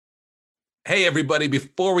Hey, everybody.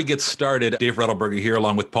 Before we get started, Dave Rettelberger here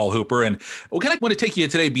along with Paul Hooper. And we kind of want to take you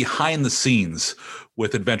today behind the scenes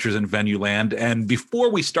with Adventures in Venue Land. And before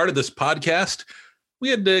we started this podcast, we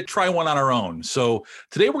had to try one on our own. So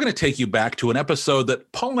today we're going to take you back to an episode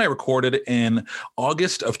that Paul and I recorded in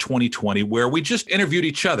August of 2020, where we just interviewed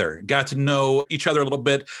each other, got to know each other a little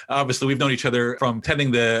bit. Obviously, we've known each other from attending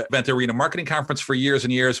the Event Arena Marketing Conference for years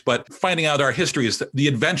and years, but finding out our histories, the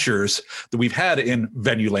adventures that we've had in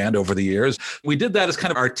Venue Land over the years. We did that as kind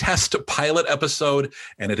of our test pilot episode,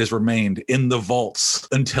 and it has remained in the vaults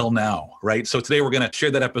until now, right? So today we're going to share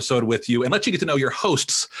that episode with you and let you get to know your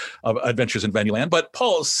hosts of Adventures in Venue Land. But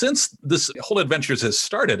Paul, since this whole adventures has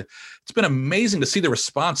started, it's been amazing to see the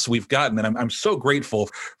response we've gotten. And I'm so grateful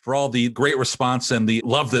for all the great response and the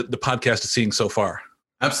love that the podcast is seeing so far.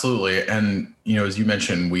 Absolutely. And, as you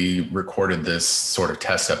mentioned, we recorded this sort of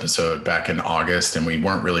test episode back in August, and we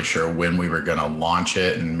weren't really sure when we were going to launch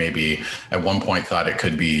it. And maybe at one point thought it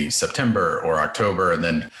could be September or October. And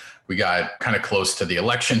then we got kind of close to the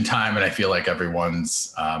election time, and I feel like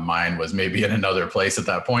everyone's mind was maybe in another place at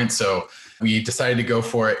that point. So we decided to go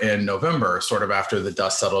for it in November, sort of after the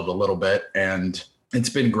dust settled a little bit. And it's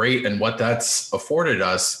been great. And what that's afforded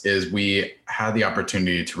us is we had the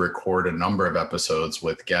opportunity to record a number of episodes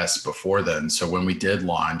with guests before then. So when we did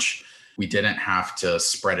launch, we didn't have to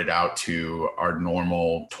spread it out to our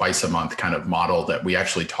normal twice a month kind of model that we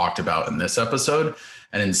actually talked about in this episode.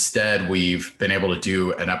 And instead, we've been able to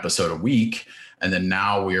do an episode a week. And then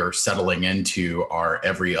now we are settling into our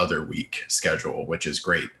every other week schedule, which is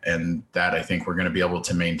great. And that I think we're going to be able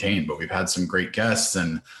to maintain. But we've had some great guests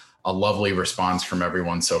and a lovely response from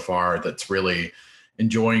everyone so far that's really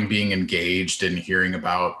enjoying being engaged and hearing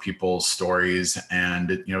about people's stories.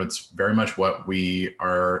 And, it's very much what we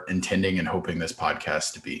are intending and hoping this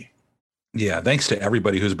podcast to be. Yeah, thanks to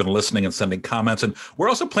everybody who's been listening and sending comments. And we're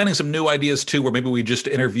also planning some new ideas too, where maybe we just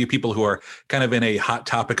interview people who are kind of in a hot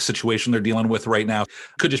topic situation they're dealing with right now.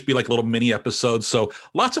 Could just be like little mini episodes. So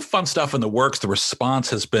lots of fun stuff in the works. The response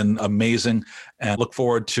has been amazing, and look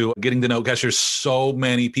forward to getting to know, gosh, there's so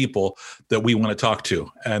many people that we want to talk to.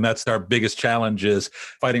 And that's our biggest challenge, is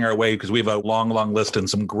fighting our way, because we have a long list and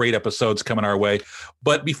some great episodes coming our way.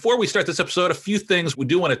 But before we start this episode, a few things we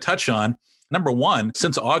do want to touch on. Number one,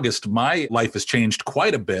 since August, my life has changed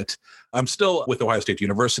quite a bit. I'm still with Ohio State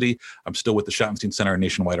University. I'm still with the Schottenstein Center and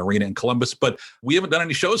Nationwide Arena in Columbus, but we haven't done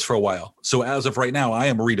any shows for a while. So as of right now, I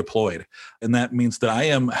am redeployed. And that means that I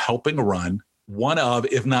am helping run one of,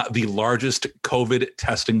 if not the largest COVID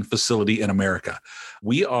testing facility in America.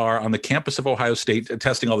 We are on the campus of Ohio State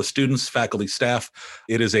testing all the students, faculty, staff.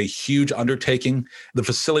 It is a huge undertaking. The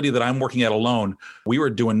facility that I'm working at alone, we were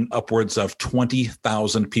doing upwards of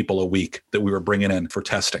 20,000 people a week that we were bringing in for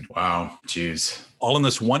testing. Wow. Geez. All in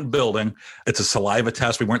this one building. It's a saliva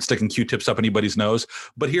test. We weren't sticking Q-tips up anybody's nose,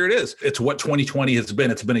 but here it is. It's what 2020 has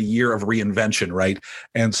been. It's been a year of reinvention, right?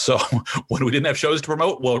 And so when we didn't have shows to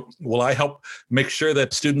promote, will I help make sure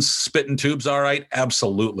that students spit in tubes all right?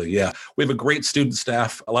 Absolutely, yeah. We have a great student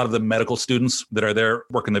staff, a lot of the medical students that are there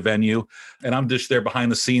working the venue, and I'm just there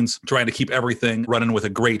behind the scenes trying to keep everything running with a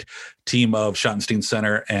great team of Schottenstein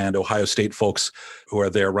Center and Ohio State folks who are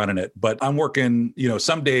there running it. But I'm working,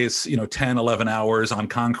 some days, 10, 11 hours on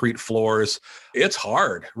concrete floors. It's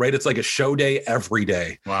hard, right? It's like a show day every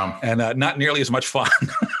day. Wow. And not nearly as much fun.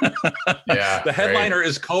 Yeah. The headliner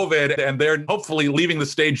is COVID, and they're hopefully leaving the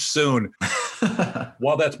stage soon.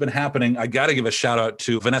 While that's been happening, I got to give a shout out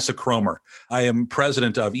to Vanessa Cromer. I am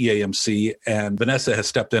president of EAMC, and Vanessa has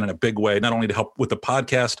stepped in a big way, not only to help with the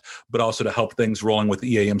podcast, but also to help things rolling with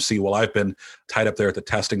EAMC while I've been tied up there at the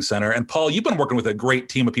testing center. And Paul, you've been working with a great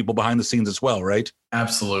team of people behind the scenes as well, right?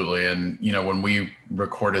 Absolutely. And, when we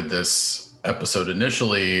recorded this episode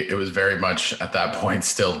initially, it was very much at that point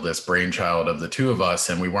still this brainchild of the two of us,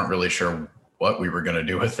 and we weren't really sure what we were going to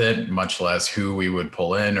do with it, much less who we would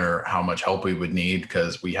pull in or how much help we would need,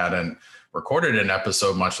 because we hadn't recorded an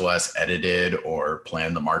episode, much less edited or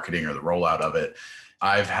planned the marketing or the rollout of it.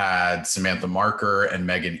 I've had Samantha Marker and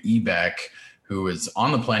Megan Ebeck, who is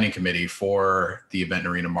on the planning committee for the Event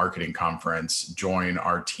Arena Marketing Conference, join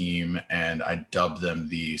our team, and I dubbed them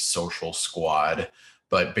the Social Squad.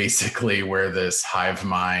 But basically, we're this hive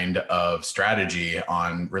mind of strategy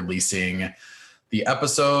on releasing the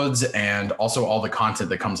episodes and also all the content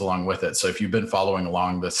that comes along with it. So if you've been following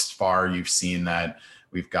along this far, you've seen that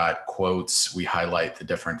we've got quotes. We highlight the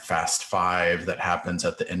different Fast Five that happens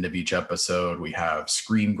at the end of each episode. We have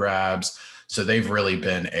screen grabs. So they've really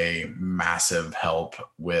been a massive help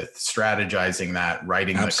with strategizing that,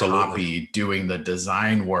 writing the copy, doing the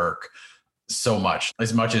design work. so much.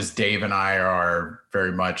 As much as Dave and I are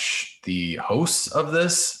very much the hosts of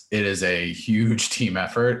this, it is a huge team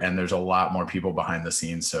effort and there's a lot more people behind the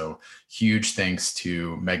scenes. So huge thanks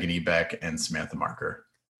to Megan Ebeck and Samantha Marker.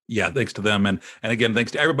 Yeah, thanks to them. And again,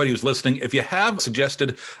 thanks to everybody who's listening. If you have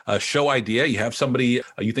suggested a show idea, you have somebody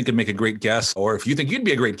you think could make a great guest, or if you think you'd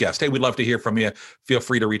be a great guest, hey, we'd love to hear from you. Feel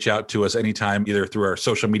free to reach out to us anytime, either through our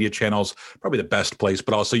social media channels, probably the best place,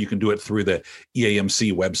 but also you can do it through the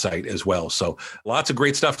EAMC website as well. So lots of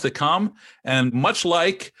great stuff to come. And much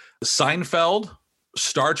like Seinfeld,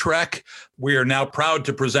 Star Trek, we are now proud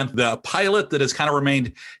to present the pilot that has kind of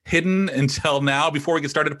remained hidden until now. Before we get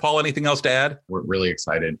started, Paul, anything else to add? We're really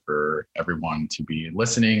excited for everyone to be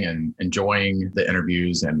listening and enjoying the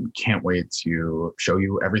interviews and can't wait to show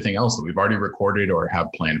you everything else that we've already recorded or have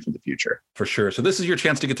planned for the future. For sure. So this is your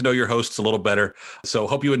chance to get to know your hosts a little better. So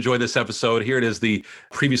hope you enjoy this episode. Here it is, the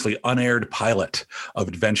previously unaired pilot of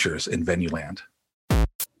Adventures in Venueland.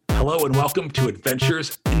 Hello and welcome to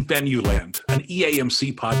Adventures in Venueland, an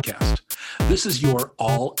EAMC podcast. This is your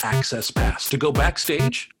all-access pass to go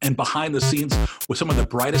backstage and behind the scenes with some of the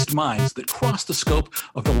brightest minds that cross the scope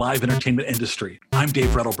of the live entertainment industry. I'm Dave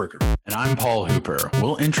Rettelberger. And I'm Paul Hooper.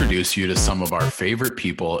 We'll introduce you to some of our favorite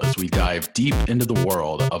people as we dive deep into the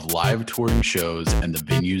world of live touring shows and the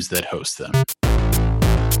venues that host them.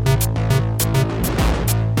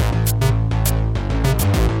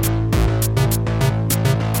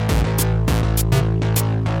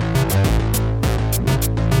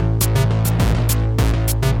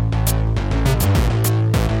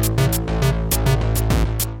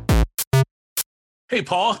 Hey,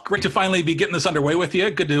 Paul, great to finally be getting this underway with you.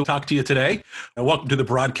 Good to talk to you today. Welcome to the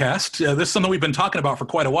broadcast. This is something we've been talking about for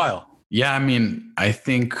quite a while. Yeah, I mean, I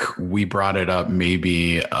think we brought it up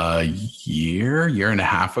maybe a year and a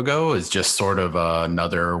half ago as just sort of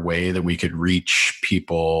another way that we could reach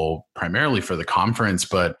people primarily for the conference.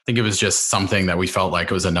 But I think it was just something that we felt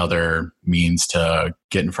like it was another means to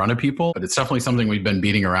get in front of people. But it's definitely something we've been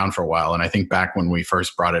beating around for a while. And I think back when we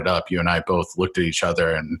first brought it up, you and I both looked at each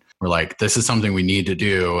other and were like, this is something we need to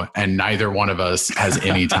do. And neither one of us has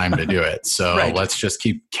any time to do it. So Let's just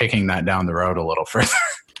keep kicking that down the road a little further.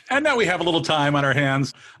 And now we have a little time on our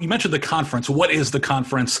hands. You mentioned the conference. What is the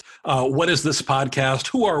conference? What is this podcast?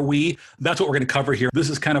 Who are we? That's what we're going to cover here. This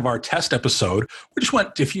is kind of our test episode. We just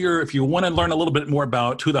want, if you want to learn a little bit more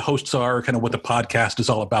about who the hosts are, kind of what the podcast is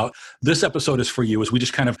all about, this episode is for you as we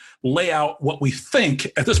just kind of lay out what we think,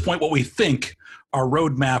 at this point, what we think our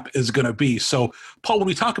roadmap is going to be. So, Paul, when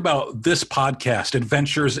we talk about this podcast,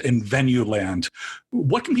 Adventures in Venueland,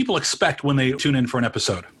 what can people expect when they tune in for an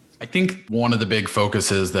episode? I think one of the big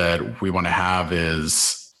focuses that we want to have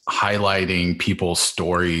is highlighting people's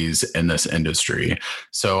stories in this industry.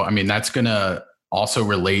 So, I mean, that's going to also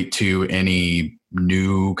relate to any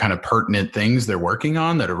new kind of pertinent things they're working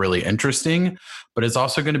on that are really interesting, but it's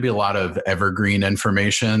also going to be a lot of evergreen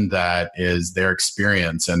information that is their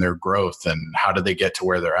experience and their growth and how did they get to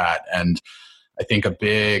where they're at. And I think a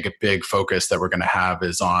big focus that we're going to have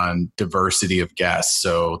is on diversity of guests.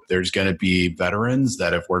 So there's going to be veterans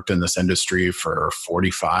that have worked in this industry for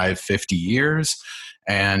 45, 50 years,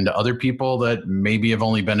 and other people that maybe have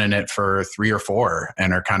only been in it for 3 or 4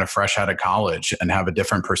 and are kind of fresh out of college and have a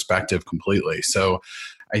different perspective completely. So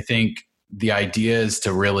I think the idea is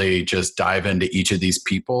to really just dive into each of these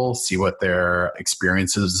people, see what their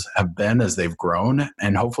experiences have been as they've grown,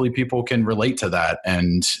 and hopefully people can relate to that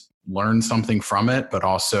and learn something from it, but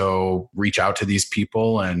also reach out to these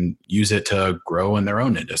people and use it to grow in their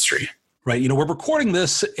own industry. Right. You know, we're recording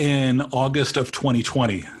this in August of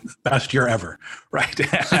 2020, best year ever. Right.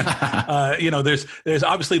 And, there's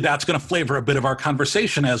obviously that's going to flavor a bit of our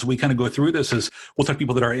conversation as we kind of go through this. Is we'll talk to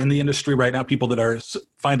people that are in the industry right now, people that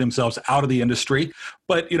find themselves out of the industry.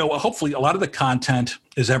 But, hopefully a lot of the content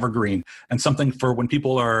is evergreen and something for when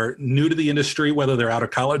people are new to the industry, whether they're out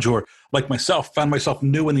of college or like myself, found myself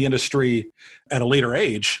new in the industry at a later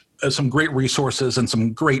age. Some great resources and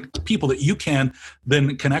some great people that you can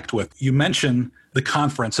then connect with. You mentioned the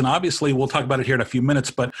conference, and obviously we'll talk about it here in a few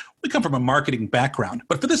minutes, but we come from a marketing background.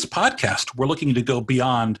 But for this podcast, we're looking to go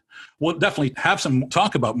beyond. We'll definitely have some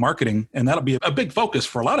talk about marketing, and that'll be a big focus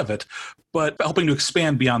for a lot of it, but helping to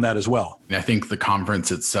expand beyond that as well. I think the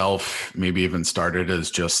conference itself maybe even started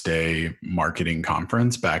as just a marketing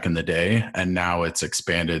conference back in the day, and now it's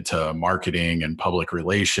expanded to marketing and public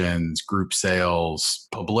relations, group sales,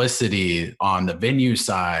 publicity on the venue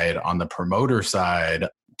side, on the promoter side,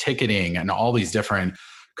 ticketing, and all these different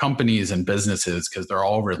companies and businesses, because they're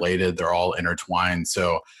all related, they're all intertwined.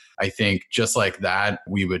 So I think just like that,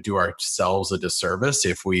 we would do ourselves a disservice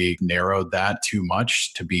if we narrowed that too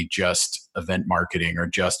much to be just event marketing or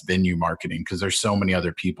just venue marketing, because there's so many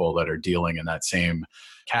other people that are dealing in that same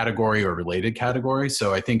category or related category.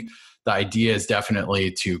 So I think the idea is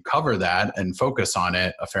definitely to cover that and focus on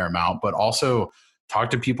it a fair amount, but also talk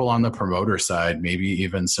to people on the promoter side, maybe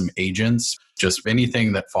even some agents, just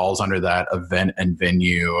anything that falls under that event and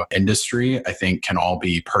venue industry, I think can all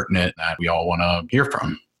be pertinent that we all want to hear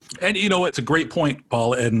from. And it's a great point,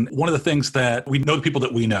 Paul. And one of the things that we know the people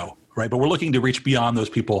that we know, right? But we're looking to reach beyond those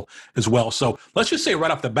people as well. So let's just say right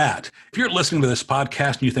off the bat, if you're listening to this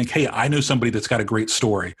podcast and you think, hey, I know somebody that's got a great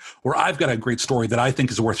story, or I've got a great story that I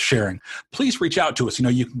think is worth sharing, please reach out to us.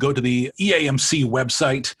 You can go to the EAMC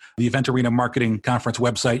website, the Event Arena Marketing Conference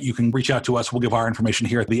website. You can reach out to us. We'll give our information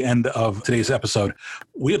here at the end of today's episode.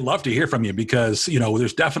 We'd love to hear from you because,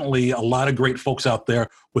 there's definitely a lot of great folks out there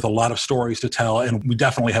with a lot of stories to tell, and we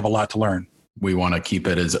definitely have a lot to learn. We want to keep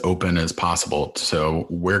it as open as possible. So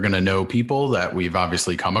we're going to know people that we've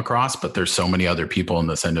obviously come across, but there's so many other people in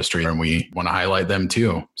this industry and we want to highlight them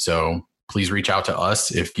too. So please reach out to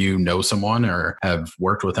us if you know someone or have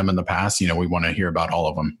worked with them in the past. We want to hear about all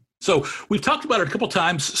of them. So we've talked about it a couple of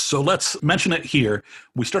times, so let's mention it here.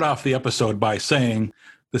 We start off the episode by saying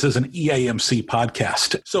this is an EAMC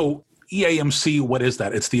podcast. So EAMC, what is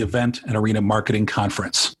that? It's the Event and Arena Marketing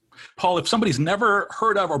Conference. Paul, if somebody's never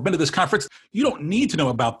heard of or been to this conference, you don't need to know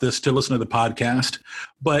about this to listen to the podcast,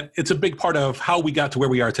 but it's a big part of how we got to where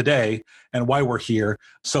we are today and why we're here.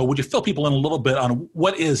 So would you fill people in a little bit on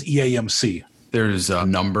what is EAMC? There's a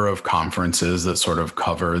number of conferences that sort of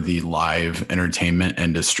cover the live entertainment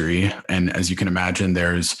industry. And as you can imagine,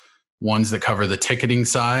 there's ones that cover the ticketing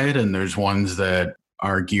side and there's ones that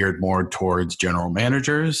are geared more towards general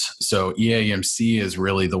managers. So EAMC is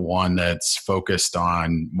really the one that's focused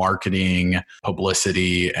on marketing,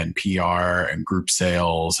 publicity, and PR and group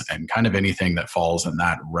sales and kind of anything that falls in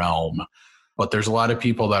that realm. But there's a lot of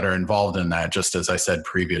people that are involved in that, just as I said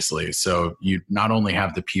previously. So you not only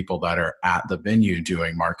have the people that are at the venue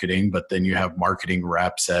doing marketing, but then you have marketing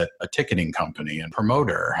reps at a ticketing company and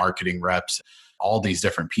promoter, marketing reps, all these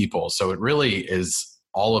different people. So it really is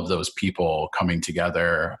all of those people coming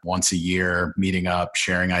together once a year, meeting up,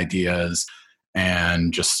 sharing ideas,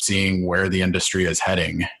 and just seeing where the industry is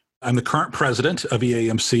heading. I'm the current president of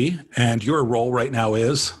EAMC, and your role right now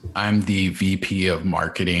is? I'm the VP of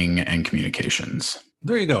Marketing and Communications.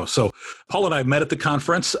 There you go. So Paul and I met at the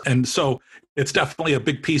conference, and so it's definitely a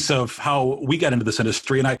big piece of how we got into this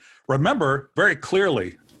industry. And I remember very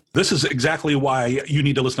clearly, this is exactly why you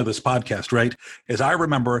need to listen to this podcast, right? As I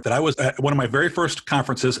remember that I was at one of my very first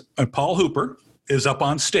conferences, and Paul Hooper is up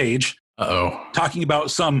on stage talking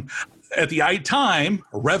about some, at the time,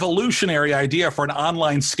 revolutionary idea for an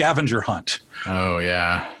online scavenger hunt. Oh,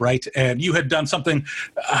 yeah. Right? And you had done something,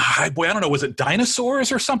 I don't know, was it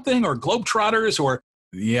dinosaurs or something, or Globetrotters, or...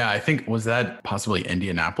 Yeah, I think, was that possibly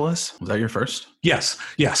Indianapolis? Was that your first? Yes,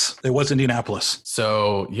 it was Indianapolis.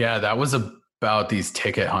 So, yeah, that was about these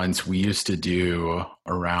ticket hunts we used to do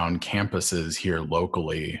around campuses here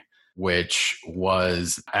locally, which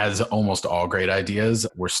was, as almost all great ideas,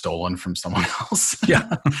 were stolen from someone else. Yeah.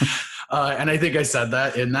 And I think I said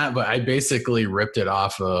that in that, but I basically ripped it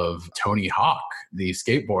off of Tony Hawk, the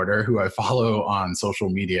skateboarder who I follow on social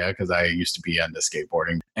media because I used to be into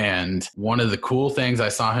skateboarding. And one of the cool things I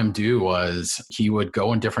saw him do was he would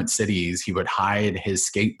go in different cities. He would hide his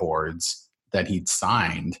skateboards that he'd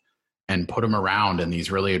signed and put them around in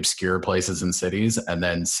these really obscure places and cities and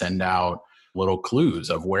then send out little clues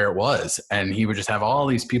of where it was. And he would just have all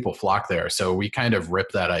these people flock there. So we kind of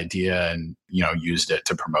ripped that idea and, used it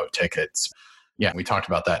to promote tickets. Yeah, we talked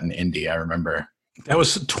about that in Indy, I remember. That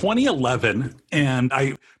was 2011. And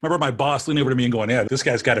I remember my boss leaning over to me and going, yeah, this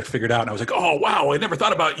guy's got it figured out. And I was like, oh, wow, I never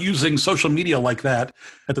thought about using social media like that.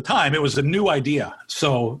 At the time, it was a new idea.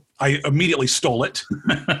 So I immediately stole it.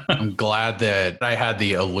 I'm glad that I had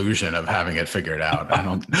the illusion of having it figured out. I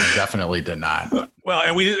definitely did not. Well,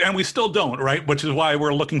 and we still don't, right? Which is why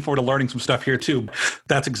we're looking forward to learning some stuff here too.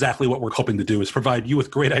 That's exactly what we're hoping to do, is provide you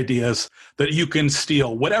with great ideas that you can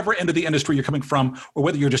steal, whatever end of the industry you're coming from, or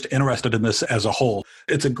whether you're just interested in this as a whole.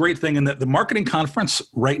 It's a great thing. And that the marketing conference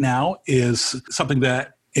right now is something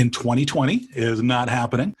that in 2020 is not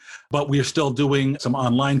happening, but we are still doing some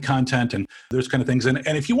online content and those kind of things. And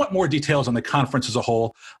if you want more details on the conference as a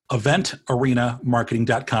whole,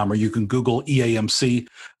 eventarenamarketing.com, or you can Google EAMC,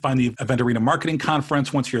 find the Event Arena Marketing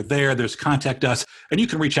Conference. Once you're there, there's contact us, and you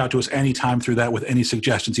can reach out to us anytime through that with any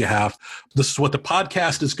suggestions you have. This is what the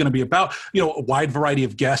podcast is going to be about. A wide variety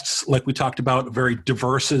of guests, like we talked about, very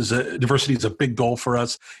diverse. Diversity is a big goal for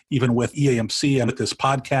us, even with EAMC and with this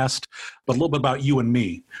podcast. But a little bit about you and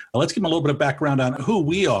me. Let's give them a little bit of background on who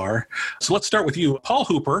we are. So let's start with you, Paul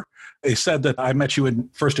Hooper. They said that I met you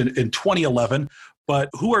first in 2011. But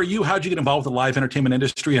who are you? How'd you get involved with the live entertainment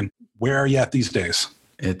industry, and where are you at these days?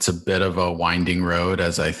 It's a bit of a winding road,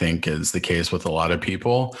 as I think is the case with a lot of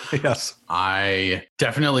people. Yes. I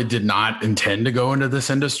definitely did not intend to go into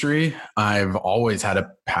this industry. I've always had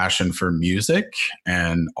a passion for music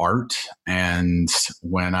and art. And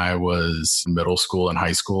when I was in middle school and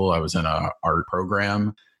high school, I was in an art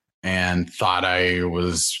program and thought I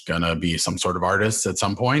was going to be some sort of artist at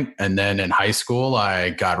some point. And then in high school,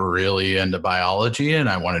 I got really into biology and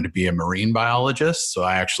I wanted to be a marine biologist. So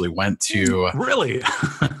I actually went to... Really?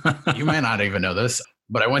 You might not even know this,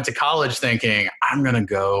 but I went to college thinking I'm going to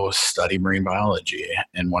go study marine biology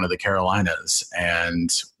in one of the Carolinas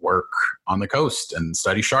and work on the coast and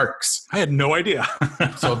study sharks. I had no idea.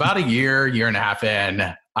 So about a year and a half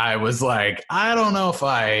in, I was like, I don't know if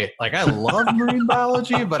I love marine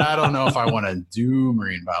biology, but I don't know if I want to do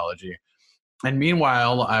marine biology. And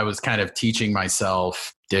meanwhile, I was kind of teaching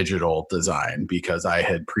myself digital design because I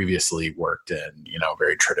had previously worked in,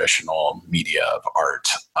 very traditional media of art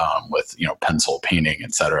with, pencil painting,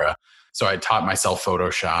 etc. So I taught myself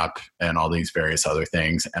Photoshop and all these various other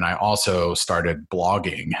things. And I also started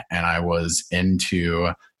blogging, and I was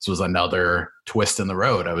into, this was another twist in the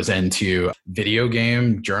road. I was into video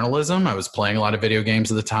game journalism. I was playing a lot of video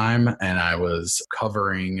games at the time, and I was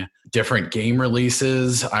covering different game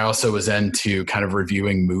releases. I also was into kind of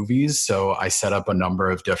reviewing movies. So I set up a number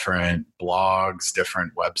of different blogs,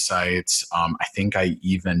 different websites. I think I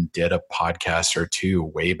even did a podcast or two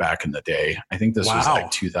way back in the day. I think this was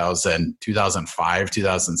like 2005,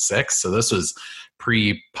 2006. So this was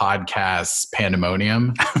pre-podcast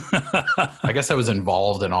pandemonium. I guess I was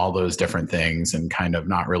involved in all those different things and kind of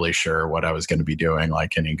not really sure what I was going to be doing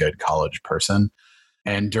like any good college person.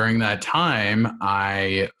 And during that time,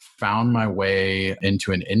 I found my way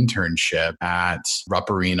into an internship at Rupp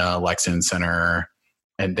Arena, Lexington Center.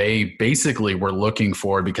 And they basically were looking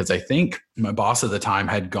for, because I think my boss at the time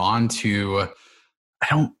had gone to, I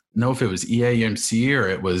don't know if it was EAMC or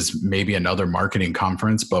it was maybe another marketing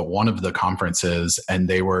conference, but one of the conferences, and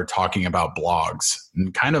they were talking about blogs,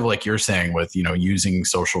 and kind of like you're saying with, using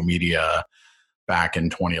social media back in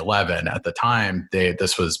 2011. At the time,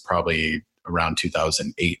 this was probably around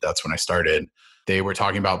 2008. That's when I started. They were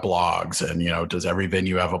talking about blogs and, does every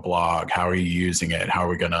venue have a blog? How are you using it? How are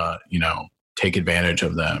we going to, take advantage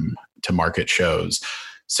of them to market shows?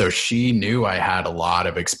 So she knew I had a lot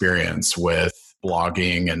of experience with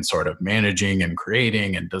blogging and sort of managing and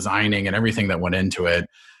creating and designing and everything that went into it.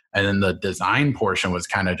 And then the design portion was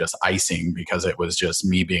kind of just icing because it was just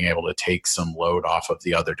me being able to take some load off of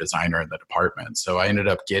the other designer in the department. So I ended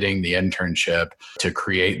up getting the internship to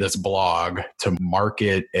create this blog to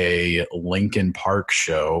market a Linkin Park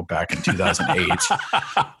show back in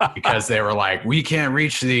 2008 because they were like, we can't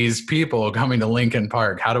reach these people coming to Linkin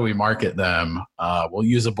Park. How do we market them? We'll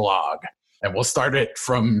use a blog. And we'll start it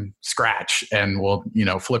from scratch and we'll,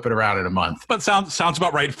 flip it around in a month. But sounds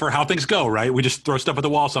about right for how things go, right? We just throw stuff at the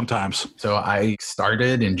wall sometimes. So I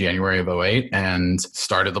started in January of 2008 and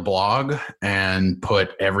started the blog and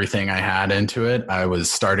put everything I had into it. I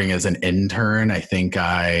was starting as an intern. I think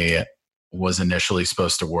I was initially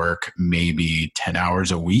supposed to work maybe 10 hours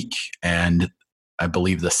a week. And I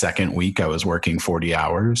believe the second week I was working 40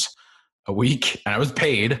 hours a week, and I was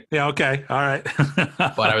paid. Yeah. Okay. All right.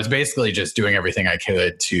 But I was basically just doing everything I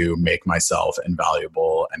could to make myself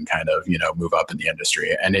invaluable and kind of, move up in the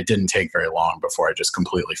industry. And it didn't take very long before I just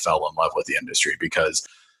completely fell in love with the industry because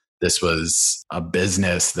this was a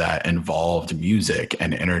business that involved music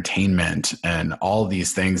and entertainment and all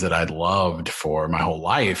these things that I'd loved for my whole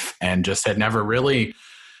life and just had never really...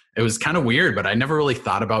 It was kind of weird, but I never really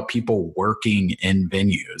thought about people working in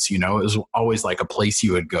venues. It was always like a place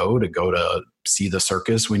you would go to see the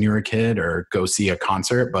circus when you were a kid or go see a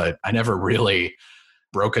concert. But I never really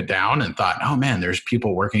broke it down and thought, oh man, there's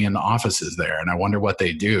people working in the offices there. And I wonder what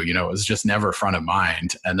they do. It was just never front of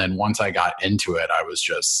mind. And then once I got into it, I was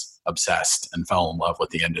just obsessed and fell in love with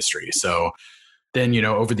the industry. So Then,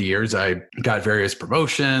 over the years, I got various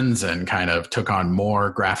promotions and kind of took on more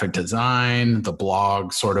graphic design. The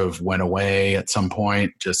blog sort of went away at some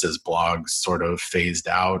point, just as blogs sort of phased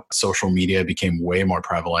out. Social media became way more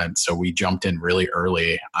prevalent. So we jumped in really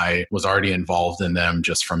early. I was already involved in them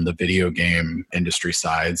just from the video game industry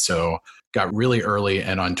side. So got really early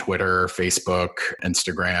in on Twitter, Facebook,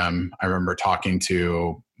 Instagram. I remember talking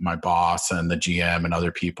to my boss and the GM and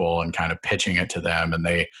other people and kind of pitching it to them, and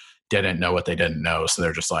they didn't know what they didn't know. So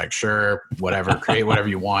they're just like, sure, whatever, create whatever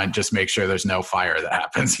you want. Just make sure there's no fire that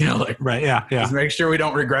happens, right. Yeah. Just make sure we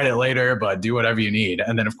don't regret it later, but do whatever you need.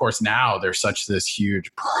 And then of course, now there's such this huge,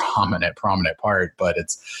 prominent part, but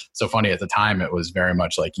it's so funny. At the time, it was very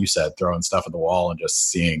much like you said, throwing stuff at the wall and just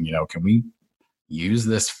seeing, can we use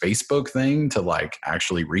this Facebook thing to like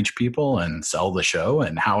actually reach people and sell the show?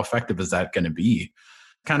 And how effective is that going to be?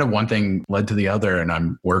 Kind of one thing led to the other. And I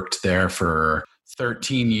worked there for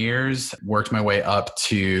 13 years, worked my way up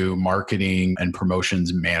to marketing and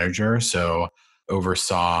promotions manager. So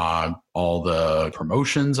oversaw all the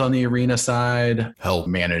promotions on the arena side, helped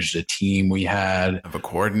manage the team we had, of a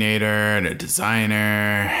coordinator and a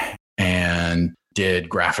designer, and did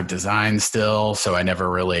graphic design still. So I never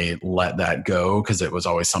really let that go because it was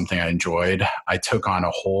always something I enjoyed. I took on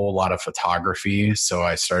a whole lot of photography. So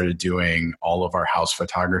I started doing all of our house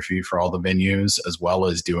photography for all the venues, as well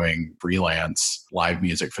as doing freelance live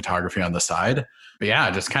music photography on the side. But yeah,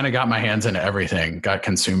 I just kind of got my hands into everything, got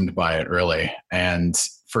consumed by it early. And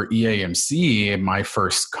for EAMC, my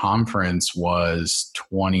first conference was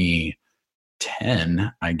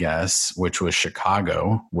 2010, I guess, which was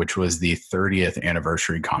Chicago, which was the 30th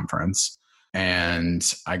anniversary conference. And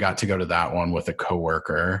I got to go to that one with a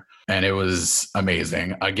coworker, and it was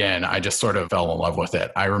amazing. Again, I just sort of fell in love with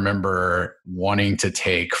it. I remember wanting to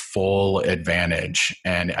take full advantage.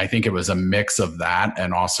 And I think it was a mix of that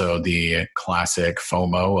and also the classic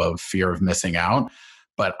FOMO of fear of missing out.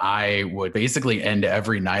 But I would basically end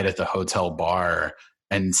every night at the hotel bar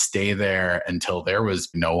and stay there until there was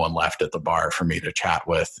no one left at the bar for me to chat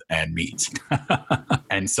with and meet.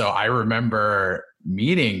 And so I remember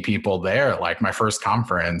meeting people there, like my first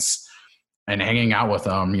conference, and hanging out with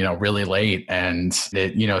them, really late. And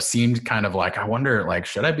it, seemed kind of like, I wonder, like,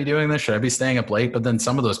 should I be doing this? Should I be staying up late? But then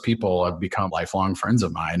some of those people have become lifelong friends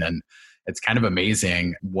of mine. And it's kind of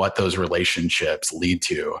amazing what those relationships lead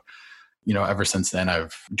to. Ever since then,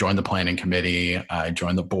 I've joined the planning committee. I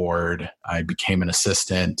joined the board. I became an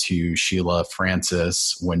assistant to Sheila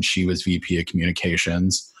Francis when she was VP of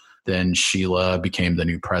Communications. Then Sheila became the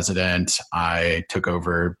new president. I took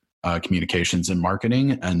over communications and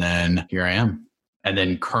marketing, and then here I am. And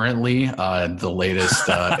then currently, the latest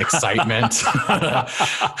excitement.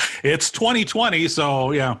 It's 2020,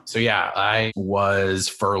 so yeah. So yeah, I was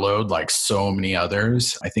furloughed like so many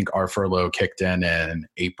others. I think our furlough kicked in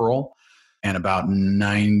April. And about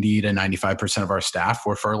 90 to 95% of our staff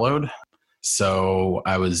were furloughed. So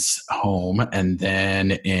I was home. And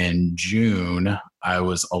then in June, I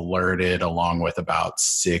was alerted along with about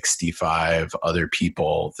 65 other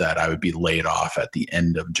people that I would be laid off at the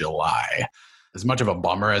end of July. As much of a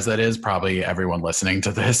bummer as that is, probably everyone listening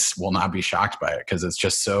to this will not be shocked by it because it's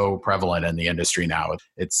just so prevalent in the industry now.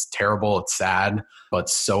 It's terrible. It's sad. But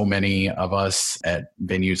so many of us at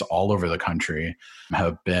venues all over the country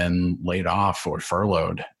have been laid off or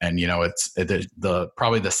furloughed. And, it's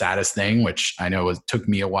probably the saddest thing, which I know it took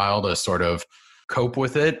me a while to sort of cope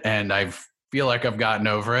with it. And I feel like I've gotten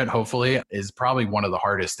over it, hopefully, is probably one of the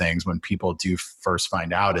hardest things when people do first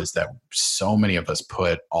find out is that so many of us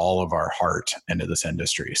put all of our heart into this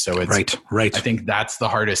industry. So it's right. I think that's the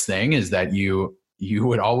hardest thing is that you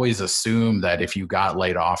would always assume that if you got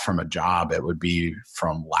laid off from a job, it would be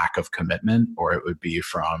from lack of commitment or it would be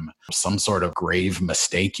from some sort of grave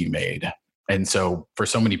mistake you made. And so for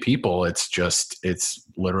so many people, it's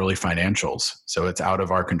literally financials. So it's out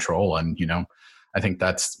of our control. And, I think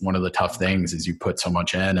that's one of the tough things is you put so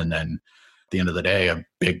much in and then at the end of the day, a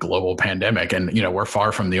big global pandemic. And, we're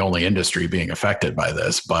far from the only industry being affected by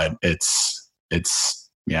this, but it's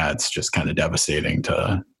just kind of devastating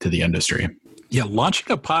to the industry. Yeah,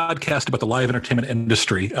 launching a podcast about the live entertainment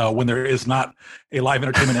industry when there is not a live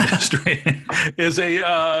entertainment industry is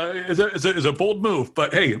a bold move.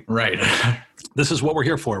 But hey, right, this is what we're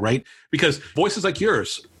here for, right? Because voices like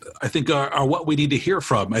yours, I think, are what we need to hear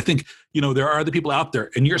from. I think there are other people out there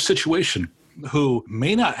in your situation who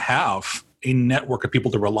may not have a network of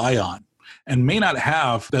people to rely on and may not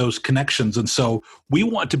have those connections. And so we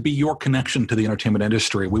want to be your connection to the entertainment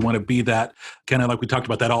industry. We want to be that kind of like we talked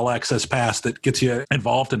about, that all access pass that gets you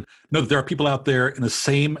involved and know that there are people out there in the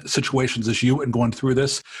same situations as you and going through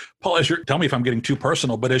this. Paul, tell me if I'm getting too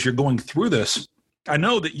personal, but as you're going through this, I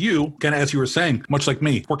know that you, kind of as you were saying, much like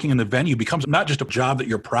me, working in the venue becomes not just a job that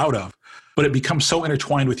you're proud of, but it becomes so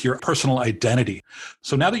intertwined with your personal identity.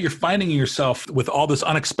 So now that you're finding yourself with all this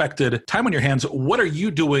unexpected time on your hands, what are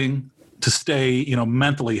you doing to stay,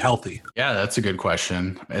 mentally healthy? Yeah, that's a good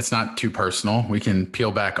question. It's not too personal. We can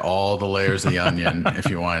peel back all the layers of the onion if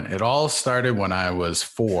you want. It all started when I was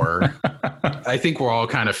 4. I think we're all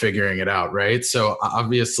kind of figuring it out, right? So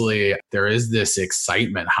obviously there is this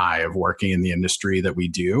excitement high of working in the industry that we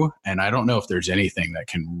do. And I don't know if there's anything that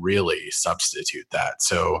can really substitute that.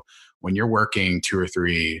 So when you're working 2 or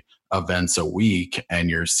 3 events a week and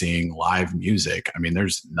you're seeing live music, I mean,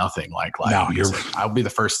 there's nothing like live music. I'll be the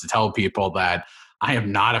first to tell people that I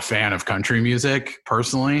am not a fan of country music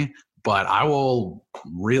personally, but I will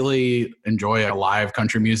really enjoy a live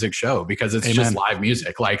country music show because it's just live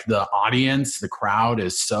music. Like the audience, the crowd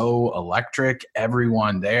is so electric.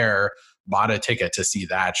 Everyone there bought a ticket to see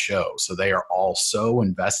that show. So they are all so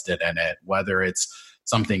invested in it, whether it's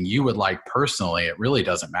something you would like personally, it really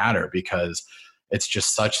doesn't matter because it's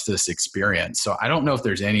just such this experience. So I don't know if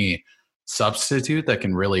there's any substitute that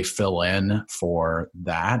can really fill in for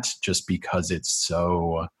that just because it's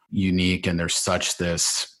so unique and there's such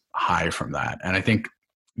this high from that. And I think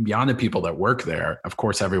beyond the people that work there, of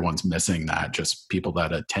course, everyone's missing that, just people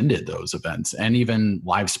that attended those events and even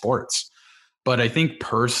live sports. But I think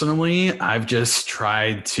personally, I've just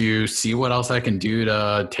tried to see what else I can do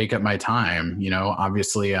to take up my time.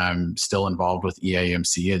 Obviously I'm still involved with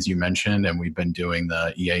EAMC, as you mentioned, and we've been doing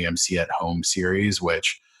the EAMC at Home series,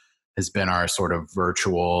 which has been our sort of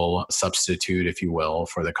virtual substitute, if you will,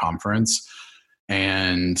 for the conference.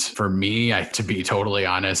 And for me, to be totally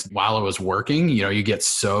honest, while I was working, you get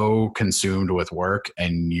so consumed with work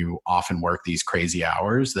and you often work these crazy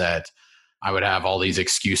hours that I would have all these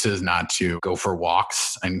excuses not to go for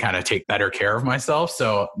walks and kind of take better care of myself.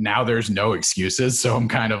 So now there's no excuses. So I'm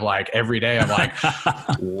kind of like every day I'm like,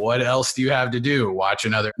 what else do you have to do? Watch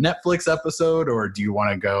another Netflix episode or do you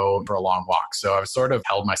want to go for a long walk? So I've sort of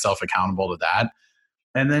held myself accountable to that.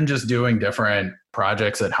 And then just doing different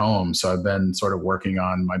projects at home. So I've been sort of working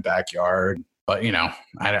on my backyard, but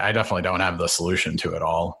I definitely don't have the solution to it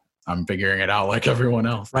all. I'm figuring it out like everyone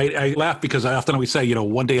else. Right. I laugh because I often always say,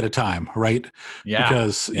 one day at a time, right? Yeah.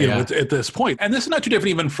 Because, at this point, and this is not too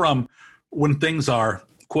different even from when things are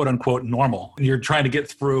quote unquote normal. You're trying to get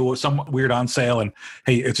through some weird on sale and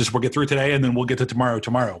hey, it's just, we'll get through today and then we'll get to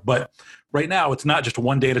tomorrow. But right now it's not just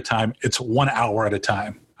one day at a time. It's 1 hour at a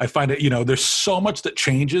time. I find it, there's so much that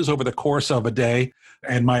changes over the course of a day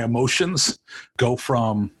and my emotions go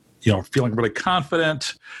from feeling really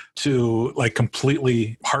confident to like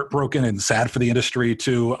completely heartbroken and sad for the industry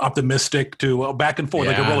to optimistic to back and forth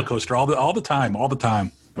like a roller coaster all the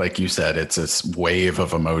time. Like you said, it's this wave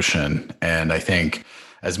of emotion. And I think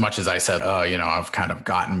as much as I said, I've kind of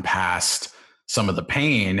gotten past some of the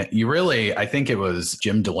pain, I think it was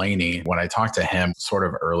Jim Delaney, when I talked to him sort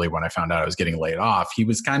of early when I found out I was getting laid off, he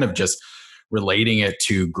was kind of just relating it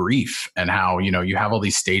to grief and how, you have all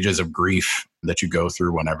these stages of grief that you go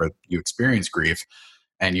through whenever you experience grief.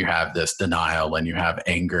 And you have this denial and you have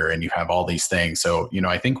anger and you have all these things. So,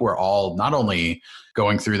 I think we're all not only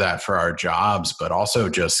going through that for our jobs, but also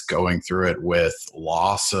just going through it with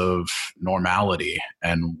loss of normality.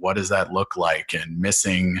 And what does that look like? And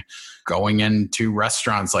missing going into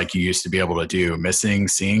restaurants like you used to be able to do, missing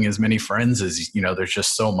seeing as many friends as, there's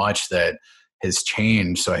just so much that has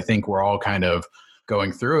changed. So I think we're all kind of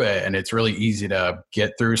going through it, and it's really easy to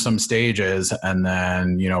get through some stages and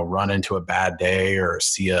then, run into a bad day or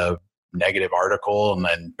see a negative article and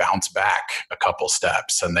then bounce back a couple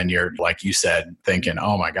steps. And then you're, like you said, thinking,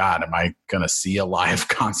 oh my God, am I going to see a live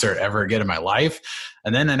concert ever again in my life?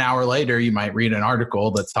 And then an hour later, you might read an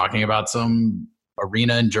article that's talking about some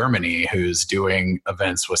arena in Germany who's doing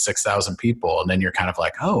events with 6,000 people. And then you're kind of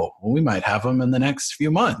like, oh, well, we might have them in the next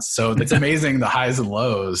few months. So it's amazing the highs and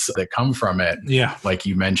lows that come from it. Yeah. Like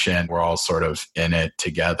you mentioned, we're all sort of in it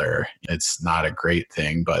together. It's not a great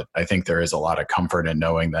thing, but I think there is a lot of comfort in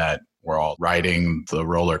knowing that we're all riding the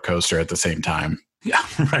roller coaster at the same time. Yeah,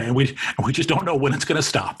 right. And we just don't know when it's going to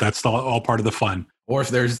stop. That's all part of the fun. Or if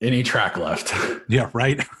there's any track left. Yeah,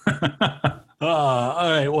 right. All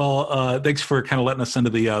right. Well, thanks for kind of letting us into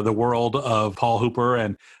the world of Paul Hooper.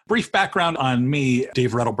 And brief background on me,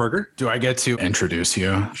 Dave Rettelberger. Do I get to introduce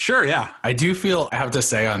you? Sure, yeah. I do feel I have to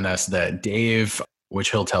say on this that Dave,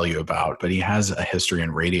 which he'll tell you about, but he has a history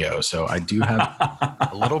in radio. So I do have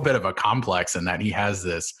a little bit of a complex in that he has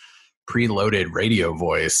this preloaded radio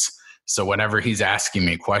voice. So whenever he's asking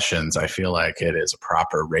me questions, I feel like it is a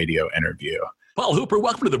proper radio interview. Paul Hooper,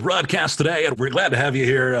 welcome to the broadcast today, and we're glad to have you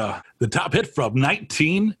here. The top hit from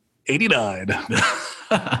 19 89.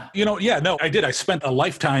 I did. I spent a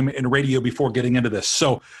lifetime in radio before getting into this.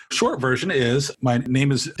 So short version is my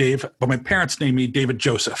name is Dave, but my parents named me David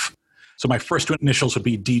Joseph. So my first two initials would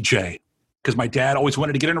be DJ because my dad always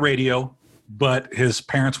wanted to get in radio, but his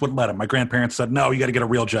parents wouldn't let him. My grandparents said, no, you got to get a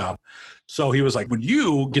real job. So he was like, when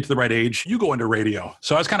you get to the right age, you go into radio.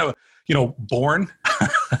 So I was kind of,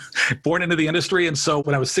 born into the industry. And so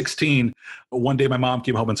when I was 16, one day my mom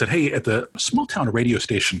came home and said, hey, at the small town radio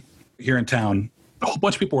station here in town, a whole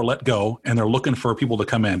bunch of people were let go and they're looking for people to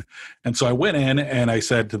come in. And so I went in and I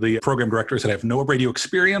said to the program director, I said, I have no radio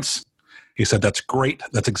experience. He said, that's great.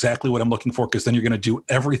 That's exactly what I'm looking for, because then you're going to do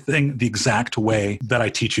everything the exact way that I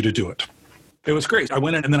teach you to do it. It was great. I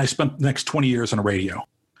went in and then I spent the next 20 years on radio.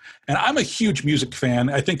 And I'm a huge music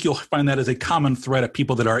fan. I think you'll find that as a common thread of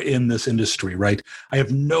people that are in this industry, right? I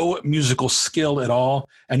have no musical skill at all.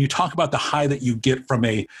 And you talk about the high that you get from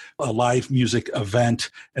a live music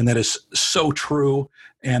event, and that is so true.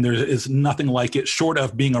 And there is nothing like it short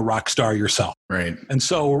of being a rock star yourself. Right. And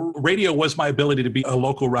so radio was my ability to be a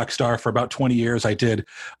local rock star for about 20 years. I did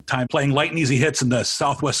time playing light and easy hits in the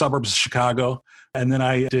southwest suburbs of Chicago. And then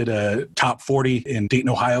I did a top 40 in Dayton,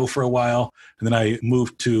 Ohio for a while. And then I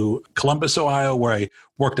moved to Columbus, Ohio, where I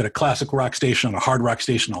worked at a classic rock station, a hard rock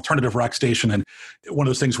station, alternative rock station. And one of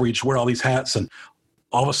those things where you just wear all these hats. And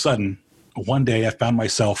all of a sudden, one day I found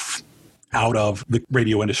myself out of the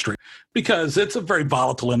radio industry because it's a very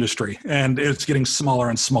volatile industry and it's getting smaller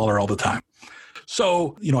and smaller all the time.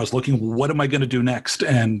 So, I was looking, what am I going to do next?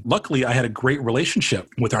 And luckily, I had a great relationship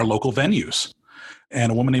with our local venues.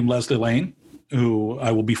 And a woman named Leslie Lane, who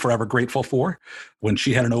I will be forever grateful for, when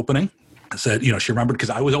she had an opening, said, she remembered, because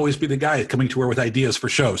I would always be the guy coming to her with ideas for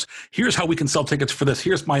shows. Here's how we can sell tickets for this.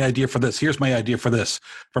 Here's my idea for this. Here's my idea for this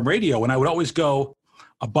from radio. And I would always go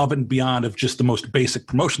above and beyond of just the most basic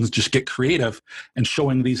promotions, just get creative and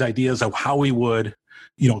showing these ideas of how we would,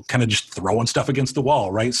 kind of just throwing stuff against the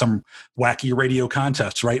wall, right? Some wacky radio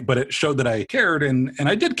contests, right? But it showed that I cared, and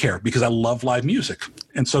I did care because I love live music.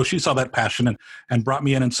 And so she saw that passion and brought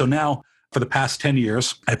me in. And so now, for the past 10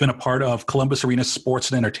 years, I've been a part of Columbus Arena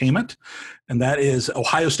Sports and Entertainment, and that is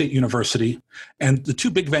Ohio State University. And the two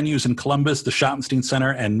big venues in Columbus, the Schottenstein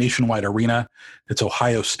Center and Nationwide Arena, it's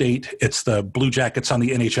Ohio State. It's the Blue Jackets on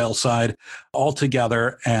the NHL side all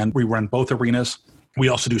together, and we run both arenas. We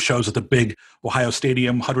also do shows at the big Ohio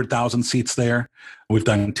Stadium, 100,000 seats there. We've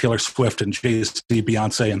done Taylor Swift and Jay-Z,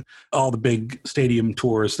 Beyonce, and all the big stadium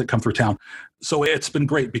tours that come through town. So it's been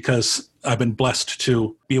great because I've been blessed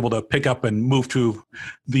to be able to pick up and move to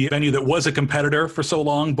the venue that was a competitor for so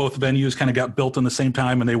long. Both venues kind of got built in the same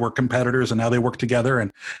time and they were competitors, and now they work together.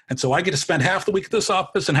 And so I get to spend half the week at this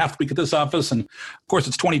office and half the week at this office. And of course,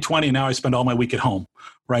 it's 2020. Now I spend all my week at home,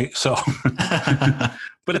 right? So,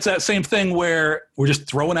 but it's that same thing where we're just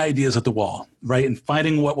throwing ideas at the wall, right? And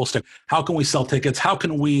finding what will stick. How can we sell tickets? How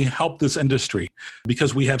can we help this industry?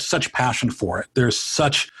 Because we have such passion for it. There's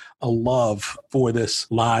such a love for this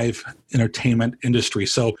live entertainment industry.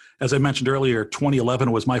 So as I mentioned earlier,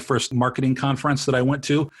 2011 was my first marketing conference that I went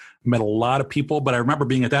to. Met a lot of people, but I remember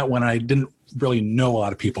being at that one and I didn't really know a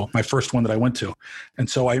lot of people, my first one that I went to. And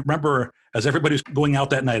so I remember as everybody was going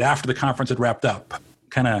out that night after the conference had wrapped up,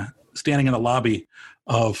 kind of standing in the lobby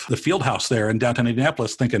of the field house there in downtown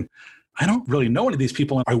Indianapolis thinking, I don't really know any of these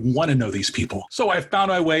people, and I want to know these people. So I found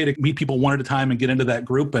my way to meet people one at a time and get into that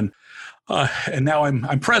group. And now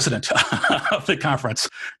I'm president of the conference.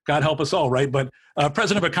 God help us all, right? But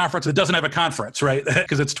president of a conference that doesn't have a conference, right?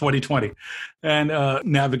 Because it's 2020, and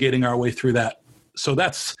navigating our way through that. So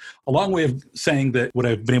that's a long way of saying that what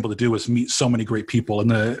I've been able to do is meet so many great people.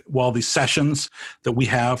 And while these sessions that we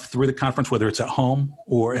have through the conference, whether it's at home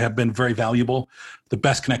or have been very valuable, the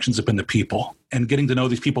best connections have been the people. And getting to know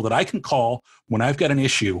these people that I can call when I've got an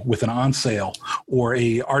issue with an on sale or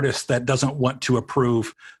a artist that doesn't want to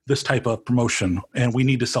approve this type of promotion and we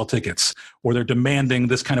need to sell tickets, or they're demanding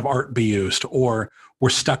this kind of art be used, or we're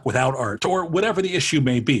stuck without art, or whatever the issue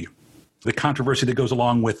may be. The controversy that goes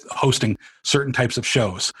along with hosting certain types of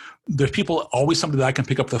shows. There's people, always somebody that I can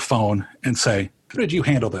pick up the phone and say, how did you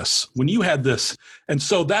handle this when you had this? And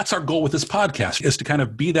so that's our goal with this podcast, is to kind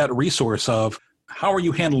of be that resource of how are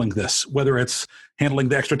you handling this? Whether it's handling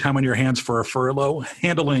the extra time on your hands for a furlough,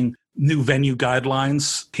 handling new venue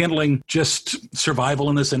guidelines, handling just survival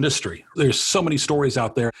in this industry. There's so many stories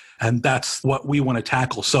out there, and that's what we want to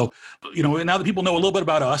tackle. So, now that people know a little bit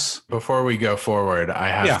about us. Before we go forward, I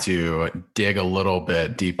have to dig a little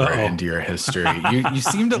bit deeper into your history. You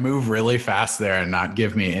seem to move really fast there and not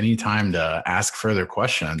give me any time to ask further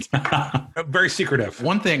questions. Very secretive.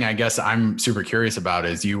 One thing I guess I'm super curious about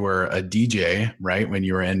is you were a DJ, right? When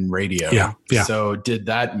you were in radio. Yeah. So did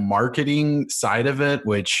that marketing side of it,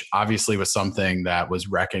 which obviously was something that was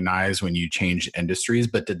recognized when you changed industries,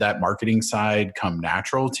 but did that marketing side come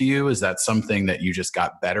natural to you? Is that something that you just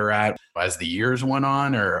got better at as the years went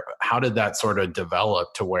on? Or how did that sort of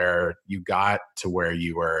develop to where you got to where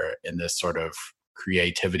you were in this sort of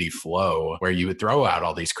creativity flow where you would throw out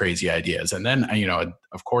all these crazy ideas? And then,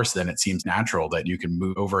 of course, then it seems natural that you can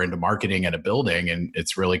move over into marketing at a building, and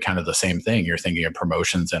it's really kind of the same thing. You're thinking of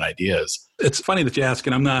promotions and ideas. It's funny that you ask,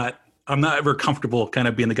 and I'm not ever comfortable kind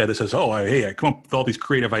of being the guy that says, I come up with all these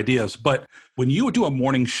creative ideas. But when you do a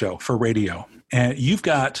morning show for radio and you've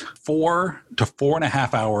got 4 to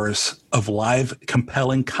 4.5 hours of live,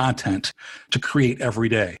 compelling content to create every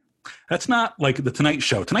day, that's not like the Tonight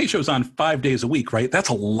Show. Tonight Show's on 5 days a week, right? That's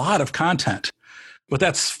a lot of content, but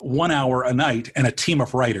that's 1 hour a night and a team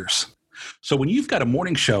of writers. So when you've got a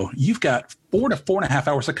morning show, you've got 4 to 4.5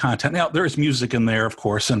 hours of content. Now, there's music in there, of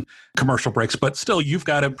course, and commercial breaks, but still, you've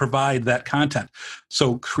got to provide that content.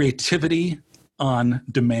 So creativity on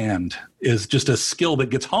demand is just a skill that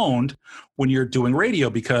gets honed when you're doing radio,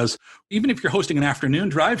 because even if you're hosting an afternoon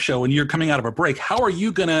drive show and you're coming out of a break, how are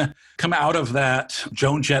you going to come out of that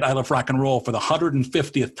Joan Jett I Love Rock and Roll for the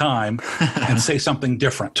 150th time and say something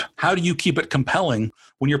different? How do you keep it compelling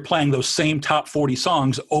when you're playing those same top 40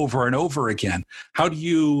 songs over and over again? How do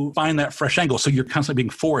you find that fresh angle? So you're constantly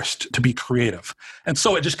being forced to be creative. And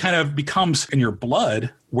so it just kind of becomes in your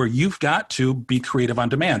blood where you've got to be creative on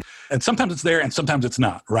demand. And sometimes it's there and sometimes it's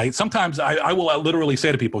not, right? Sometimes I will literally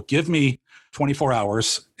say to people, give me 24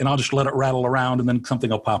 hours and I'll just let it rattle around and then something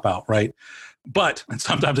will pop out, right? And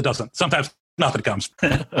sometimes it doesn't. Sometimes nothing comes.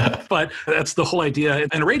 But that's the whole idea.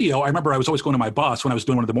 And radio, I remember I was always going to my boss when I was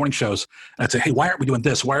doing one of the morning shows. And I'd say, hey, why aren't we doing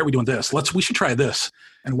this? Why are we doing this? We should try this.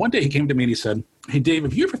 And one day he came to me and he said, hey, Dave,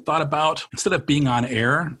 have you ever thought about, instead of being on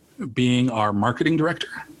air, being our marketing director?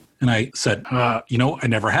 And I said, I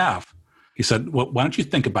never have. He said, well, why don't you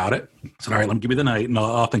think about it? I said, all right, let me give you the night and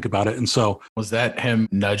I'll think about it. And so. Was that him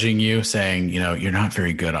nudging you saying, you're not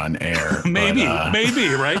very good on air? maybe,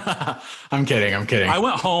 right? I'm kidding. I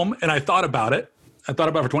went home and I thought about it. I thought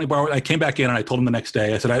about it for 24 hours. I came back in and I told him the next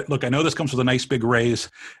day, I said, look, I know this comes with a nice big raise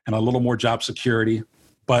and a little more job security,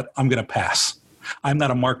 but I'm going to pass. I'm not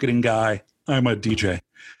a marketing guy. I'm a DJ.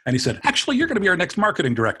 And he said, actually, you're going to be our next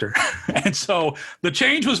marketing director. And so the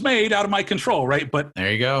change was made out of my control, right? But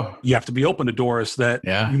there you go. You have to be open to doors that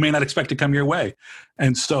you may not expect to come your way.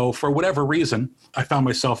 And so for whatever reason, I found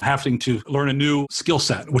myself having to learn a new skill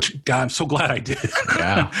set, which, God, I'm so glad I did.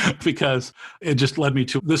 Yeah. Because it just led me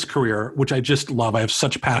to this career, which I just love. I have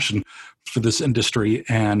such passion for this industry.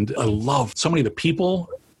 And I love so many of the people.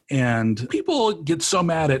 And people get so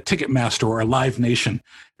mad at Ticketmaster or Live Nation,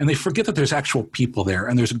 and they forget that there's actual people there,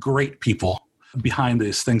 and there's great people behind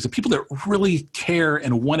these things, the people that really care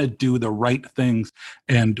and want to do the right things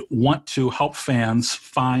and want to help fans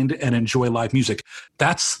find and enjoy live music.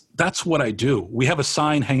 That's what I do. We have a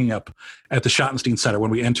sign hanging up at the Schottenstein Center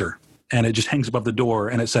when we enter, and it just hangs above the door,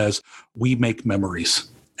 and it says, "We make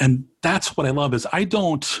memories." And that's what I love is I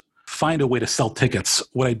don't find a way to sell tickets.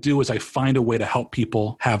 What I do is I find a way to help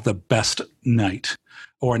people have the best night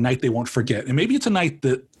or a night they won't forget. And maybe it's a night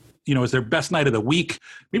that, is their best night of the week.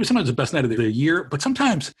 Maybe sometimes the best night of the year, but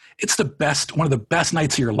sometimes it's one of the best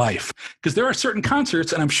nights of your life. Because there are certain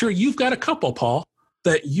concerts, and I'm sure you've got a couple, Paul,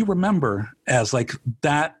 that you remember as like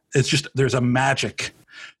that. It's just, there's a magic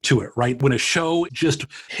to it, right? When a show just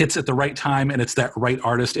hits at the right time and it's that right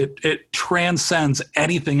artist, it transcends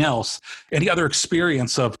anything else, any other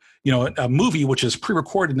experience of, a movie, which is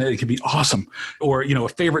pre-recorded and it can be awesome, or, a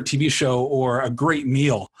favorite TV show or a great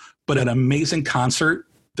meal, but an amazing concert,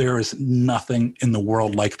 there is nothing in the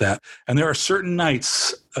world like that. And there are certain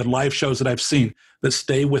nights at live shows that I've seen that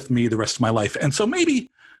stay with me the rest of my life. And so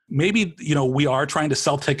maybe, we are trying to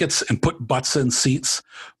sell tickets and put butts in seats,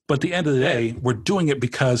 but at the end of the day, we're doing it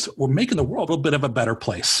because we're making the world a little bit of a better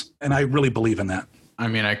place. And I really believe in that. I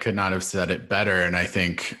mean, I could not have said it better. And I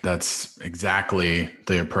think that's exactly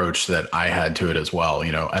the approach that I had to it as well.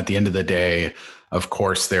 At the end of the day, of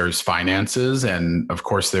course, there's finances and of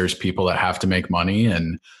course, there's people that have to make money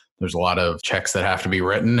and there's a lot of checks that have to be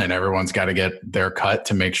written and everyone's got to get their cut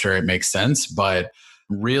to make sure it makes sense. But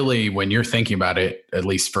really, when you're thinking about it, at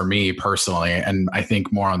least for me personally, and I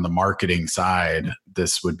think more on the marketing side,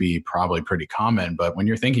 this would be probably pretty common. But when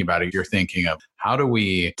you're thinking about it, you're thinking of how do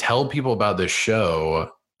we tell people about this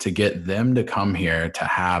show to get them to come here to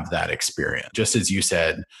have that experience? Just as you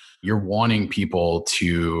said, you're wanting people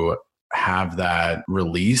to have that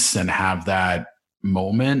release and have that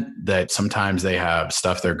moment that sometimes they have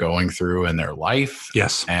stuff they're going through in their life.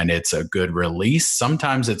 Yes. And it's a good release.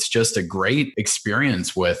 Sometimes it's just a great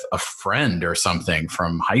experience with a friend or something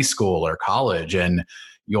from high school or college. And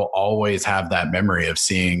you'll always have that memory of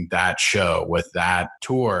seeing that show with that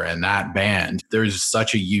tour and that band. There's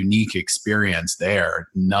such a unique experience there.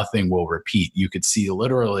 Nothing will repeat. You could see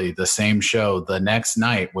literally the same show the next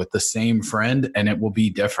night with the same friend, and it will be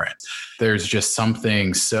different. There's just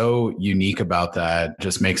something so unique about that,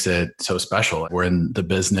 just makes it so special. We're in the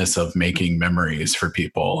business of making memories for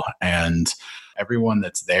people, and everyone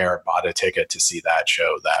that's there bought a ticket to see that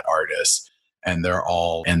show, that artist. And they're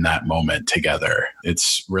all in that moment together.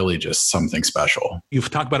 It's really just something special.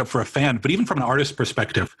 You've talked about it for a fan, but even from an artist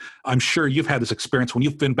perspective, I'm sure you've had this experience when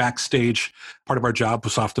you've been backstage. Part of our job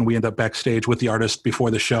was often we end up backstage with the artist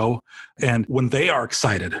before the show. And when they are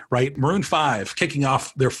excited, right? Maroon 5 kicking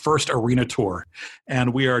off their first arena tour.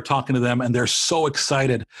 And we are talking to them and they're so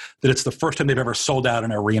excited that it's the first time they've ever sold out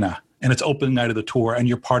an arena. And it's opening night of the tour and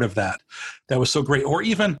you're part of that. That was so great. Or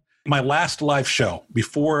even my last live show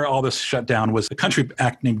before all this shut down was a country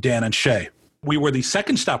act named Dan and Shay. We were the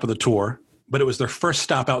second stop of the tour, but it was their first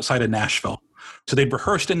stop outside of Nashville. So they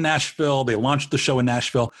rehearsed in Nashville. They launched the show in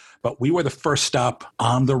Nashville, but we were the first stop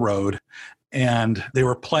on the road. And they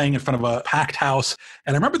were playing in front of a packed house.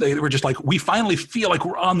 And I remember they were just like, we finally feel like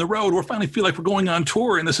we're on the road. We finally feel like we're going on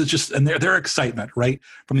tour. And this is just, and their excitement, right?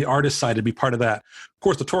 From the artist side to be part of that. Of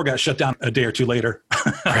course, the tour got shut down a day or two later.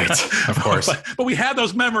 Right, of course. but we had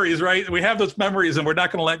those memories, right? We have those memories and we're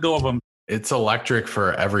not going to let go of them. It's electric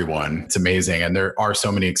for everyone. It's amazing. And there are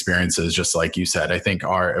so many experiences, just like you said. I think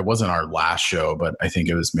it wasn't our last show, but I think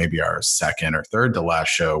it was maybe our second or third to last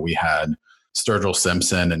show. We had Sturgill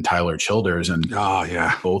Simpson and Tyler Childers. And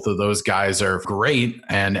both of those guys are great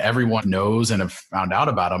and everyone knows and have found out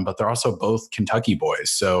about them, but they're also both Kentucky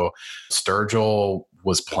boys. So Sturgill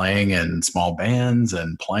was playing in small bands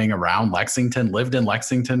and playing around Lexington, lived in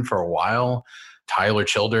Lexington for a while. Tyler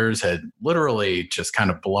Childers had literally just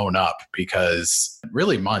kind of blown up because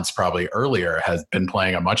really months probably earlier has been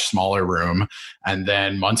playing a much smaller room. And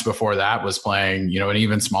then months before that was playing, an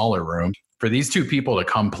even smaller room. For these two people to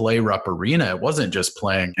come play Rupp Arena, it wasn't just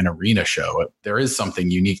playing an arena show. There is something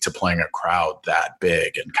unique to playing a crowd that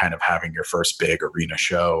big and kind of having your first big arena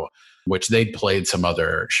show, which they'd played some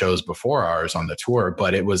other shows before ours on the tour,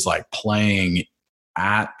 but it was like playing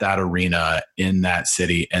at that arena in that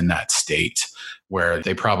city, in that state, where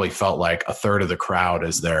they probably felt like a third of the crowd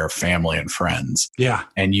is their family and friends. Yeah.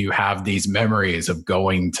 And you have these memories of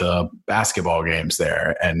going to basketball games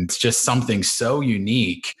there. And it's just something so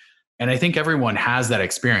unique. And I think everyone has that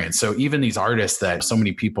experience. So even these artists that so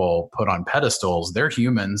many people put on pedestals, they're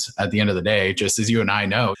humans at the end of the day, just as you and I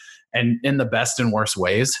know. And in the best and worst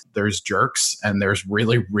ways, there's jerks and there's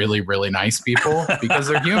really, really, really nice people because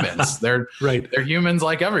they're humans. They're humans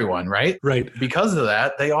like everyone, right? Right. Because of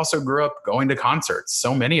that, they also grew up going to concerts,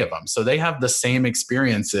 so many of them. So they have the same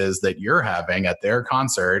experiences that you're having at their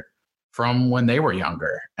concert from when they were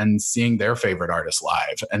younger and seeing their favorite artists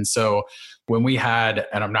live. And so when we had,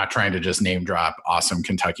 and I'm not trying to just name drop awesome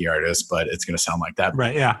Kentucky artists, but it's going to sound like that.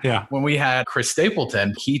 Right. Yeah. When we had Chris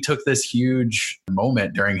Stapleton, he took this huge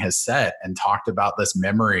moment during his set and talked about this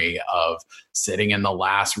memory of sitting in the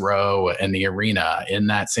last row in the arena, in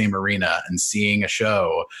that same arena, and seeing a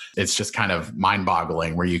show. It's just kind of mind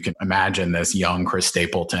boggling where you can imagine this young Chris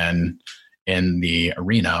Stapleton in the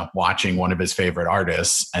arena watching one of his favorite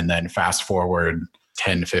artists, and then fast forward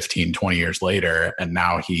 10, 15, 20 years later, and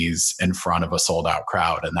now he's in front of a sold out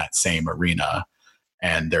crowd in that same arena.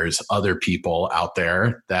 And there's other people out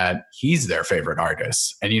there that he's their favorite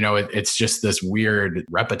artist. And, it's just this weird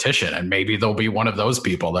repetition. And maybe there'll be one of those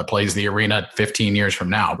people that plays the arena 15 years from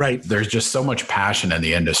now. Right. There's just so much passion in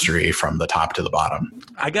the industry from the top to the bottom.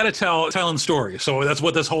 I got to telling stories. So that's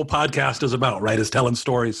what this whole podcast is about, right? Is telling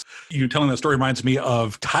stories. You telling that story reminds me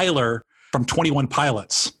of Tyler from 21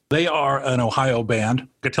 Pilots. They are an Ohio band. I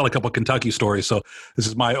could tell a couple of Kentucky stories. So this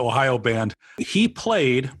is my Ohio band. He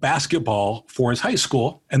played basketball for his high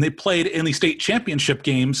school, and they played in the state championship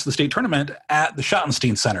games, the state tournament at the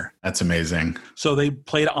Schottenstein Center. That's amazing. So they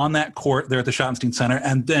played on that court there at the Schottenstein Center.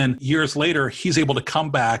 And then years later, he's able to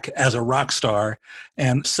come back as a rock star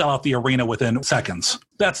and sell out the arena within seconds.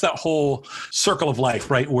 That's that whole circle of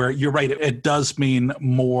life, right? Where you're right, it does mean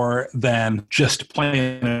more than just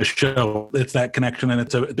playing a show. It's that connection, and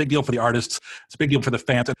it's a big deal for the artists. It's a big deal for the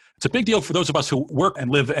fans. It's a big deal for those of us who work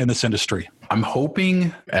and live in this industry. I'm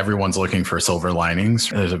hoping everyone's looking for silver linings.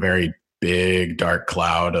 There's a very big dark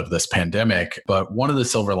cloud of this pandemic. But one of the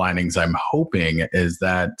silver linings I'm hoping is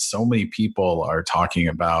that so many people are talking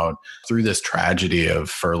about through this tragedy of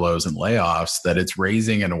furloughs and layoffs, that it's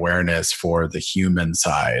raising an awareness for the human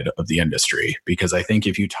side of the industry. Because I think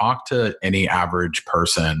if you talk to any average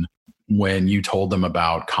person, when you told them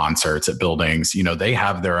about concerts at buildings, they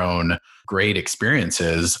have their own great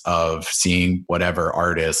experiences of seeing whatever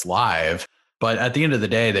artist live. But at the end of the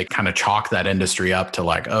day, they kind of chalk that industry up to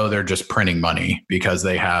like, oh, they're just printing money because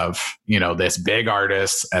they have, this big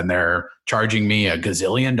artist and they're charging me $1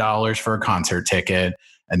 gazillion for a concert ticket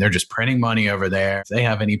and they're just printing money over there. If they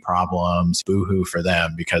have any problems, boo-hoo for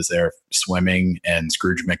them because they're swimming in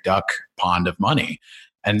Scrooge McDuck pond of money.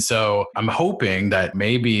 And so I'm hoping that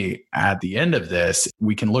maybe at the end of this,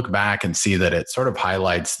 we can look back and see that it sort of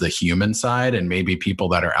highlights the human side, and maybe people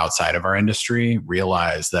that are outside of our industry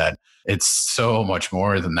realize that it's so much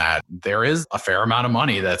more than that. There is a fair amount of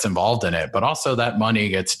money that's involved in it, but also that money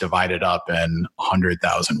gets divided up in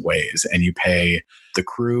 100,000 ways. And you pay the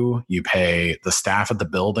crew, you pay the staff at the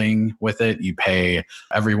building with it, you pay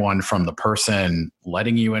everyone from the person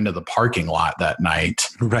letting you into the parking lot that night,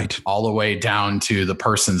 right, all the way down to the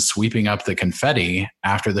person sweeping up the confetti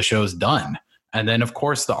after the show's done. And then, of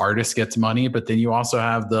course, the artist gets money, but then you also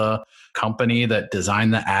have the company that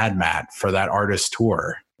designed the ad mat for that artist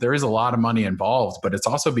tour. There is a lot of money involved, but it's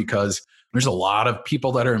also because there's a lot of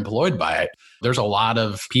people that are employed by it. There's a lot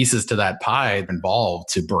of pieces to that pie involved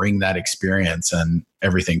to bring that experience and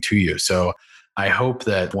everything to you. So I hope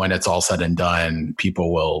that when it's all said and done,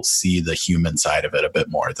 people will see the human side of it a bit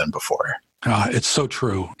more than before. It's so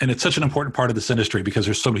true. And it's such an important part of this industry because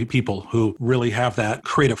there's so many people who really have that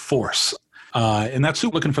creative force. And that's who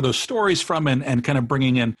we're looking for those stories from and kind of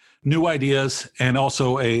bringing in new ideas and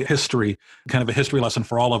also a history, kind of a history lesson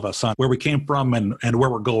for all of us on where we came from and where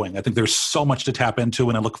we're going. I think there's so much to tap into,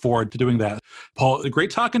 and I look forward to doing that. Paul,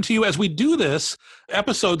 great talking to you. As we do this,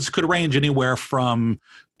 episodes could range anywhere from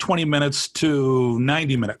 20 minutes to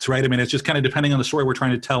 90 minutes, right? I mean, it's just kind of depending on the story we're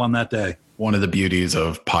trying to tell on that day. One of the beauties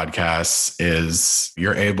of podcasts is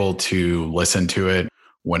you're able to listen to it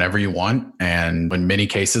whenever you want. And in many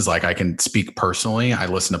cases, like I can speak personally, I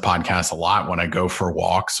listen to podcasts a lot when I go for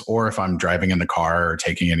walks or if I'm driving in the car or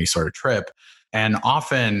taking any sort of trip. And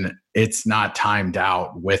often it's not timed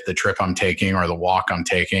out with the trip I'm taking or the walk I'm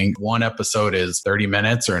taking. One episode is 30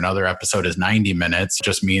 minutes or another episode is 90 minutes. It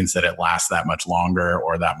just means that it lasts that much longer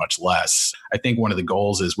or that much less. I think one of the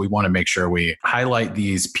goals is we want to make sure we highlight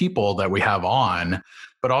these people that we have on,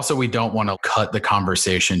 but also we don't want to cut the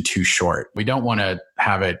conversation too short. We don't want to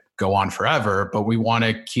have it go on forever, but we want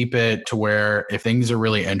to keep it to where if things are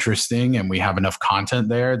really interesting and we have enough content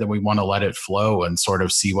there, then we want to let it flow and sort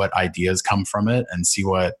of see what ideas come from it and see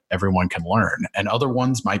what everyone can learn. And other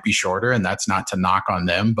ones might be shorter, and that's not to knock on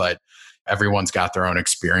them, but everyone's got their own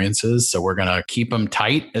experiences. So we're going to keep them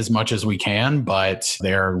tight as much as we can, but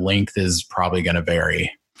their length is probably going to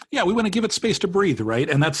vary. Yeah, we want to give it space to breathe, right?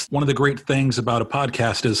 And that's one of the great things about a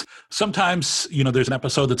podcast is sometimes, there's an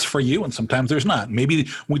episode that's for you and sometimes there's not. Maybe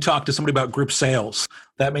we talk to somebody about group sales.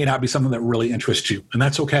 That may not be something that really interests you, and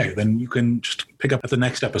that's okay. Then you can just pick up at the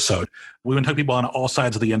next episode. We want to talk to people on all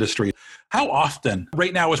sides of the industry. How often,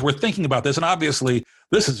 right now, as we're thinking about this, and obviously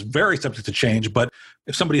this is very subject to change, but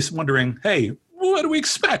if somebody's wondering, hey, what do we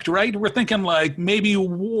expect, right? We're thinking like maybe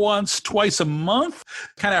once, twice a month,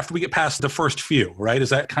 kind of after we get past the first few, right? Is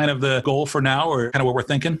that kind of the goal for now or kind of what we're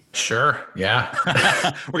thinking? Sure. Yeah.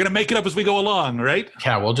 We're going to make it up as we go along, right?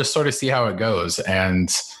 Yeah. We'll just sort of see how it goes.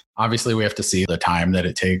 And obviously we have to see the time that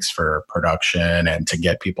it takes for production and to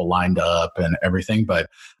get people lined up and everything. But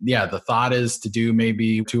yeah, the thought is to do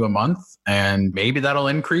maybe 2 a month, and maybe that'll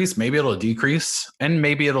increase, maybe it'll decrease, and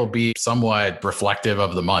maybe it'll be somewhat reflective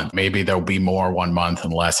of the month. Maybe there'll be more one month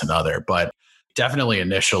and less another, but definitely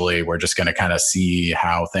initially we're just going to kind of see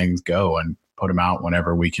how things go and put them out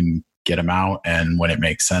whenever we can get them out and when it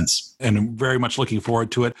makes sense. And I'm very much looking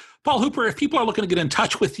forward to it. Paul Hooper, if people are looking to get in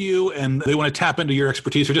touch with you and they want to tap into your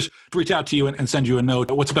expertise or just reach out to you and send you a note,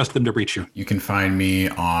 what's the best for them to reach you? You can find me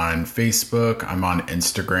on Facebook. I'm on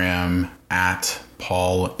Instagram at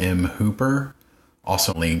Paul M. Hooper.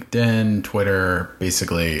 Also LinkedIn, Twitter,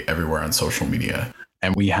 basically everywhere on social media.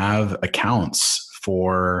 And we have accounts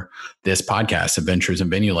for this podcast, Adventures in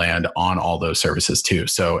Venue Land, on all those services too.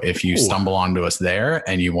 So if you stumble onto us there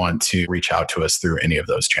and you want to reach out to us through any of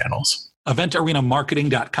those channels.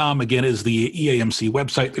 EventArenaMarketing.com, again, is the EAMC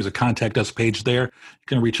website. There's a contact us page there. You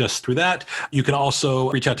can reach us through that. You can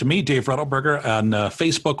also reach out to me, Dave Rettelberger, on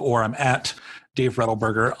Facebook, or I'm at Dave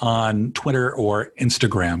Rettelberger on Twitter or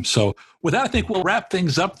Instagram. So with that, I think we'll wrap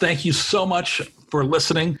things up. Thank you so much for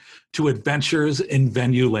listening to Adventures in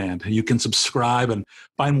Venue Land. You can subscribe and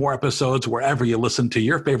find more episodes wherever you listen to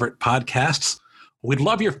your favorite podcasts. We'd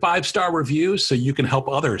love your 5-star reviews so you can help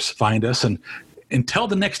others find us. And until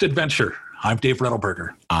the next adventure, I'm Dave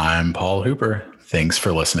Rettelberger. I'm Paul Hooper. Thanks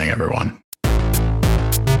for listening, everyone.